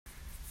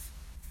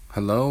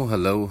Hello,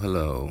 hello,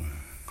 hello.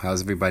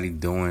 How's everybody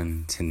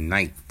doing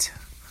tonight?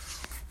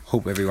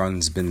 Hope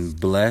everyone's been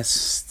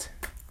blessed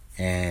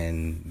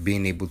and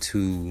being able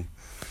to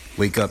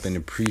wake up and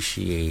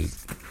appreciate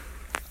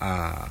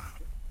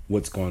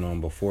what's going on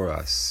before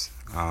us.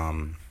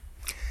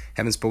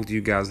 Haven't spoke to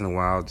you guys in a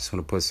while. Just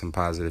want to put some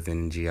positive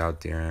energy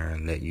out there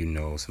and let you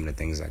know some of the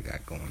things I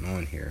got going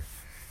on here.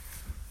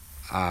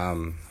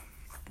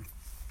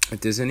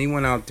 If there's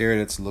anyone out there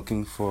that's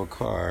looking for a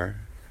car,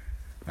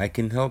 I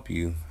can help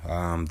you.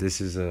 This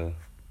is a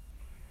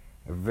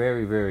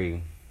very,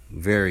 very,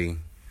 very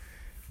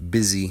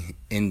busy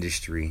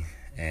industry,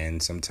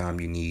 and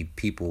sometimes you need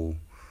people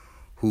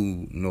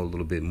who know a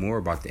little bit more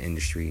about the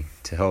industry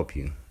to help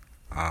you.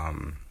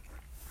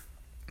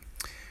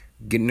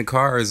 Getting a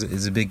car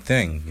is a big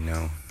thing,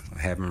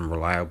 having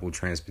reliable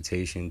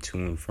transportation to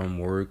and from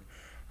work,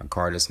 a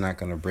car that's not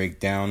going to break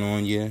down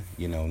on you,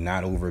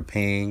 not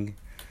overpaying.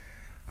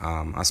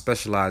 I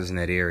specialize in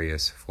that area.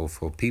 So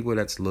for people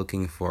that's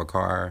looking for a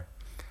car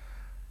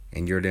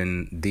and you're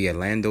in the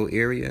Orlando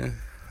area,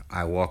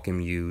 I welcome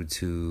you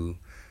to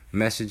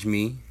message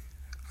me.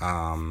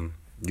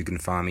 You can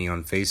find me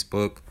on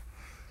Facebook,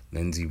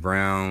 Lindsey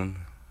Brown.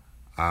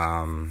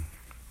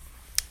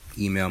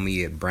 Email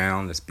me at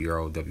Brown, that's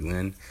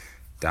BROWN,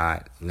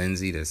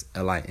 .Lindsey, that's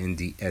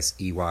LINDSEY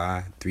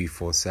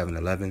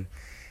 34711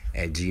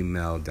 at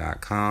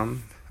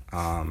gmail.com.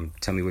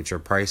 Tell me what your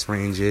price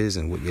range is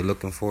and what you're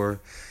looking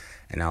for,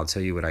 and I'll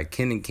tell you what I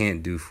can and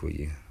can't do for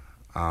you.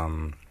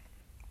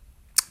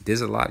 There's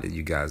a lot that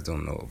you guys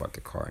don't know about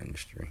the car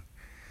industry.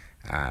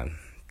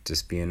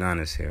 Just being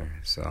honest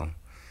here. So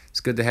it's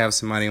good to have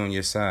somebody on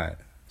your side.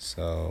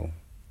 So,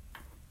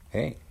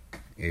 hey,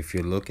 if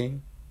you're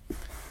looking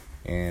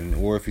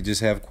or if you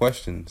just have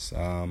questions,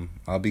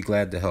 I'll be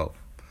glad to help.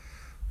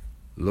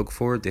 Look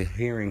forward to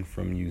hearing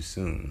from you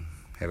soon.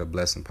 Have a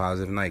blessed and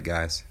positive night,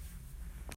 guys.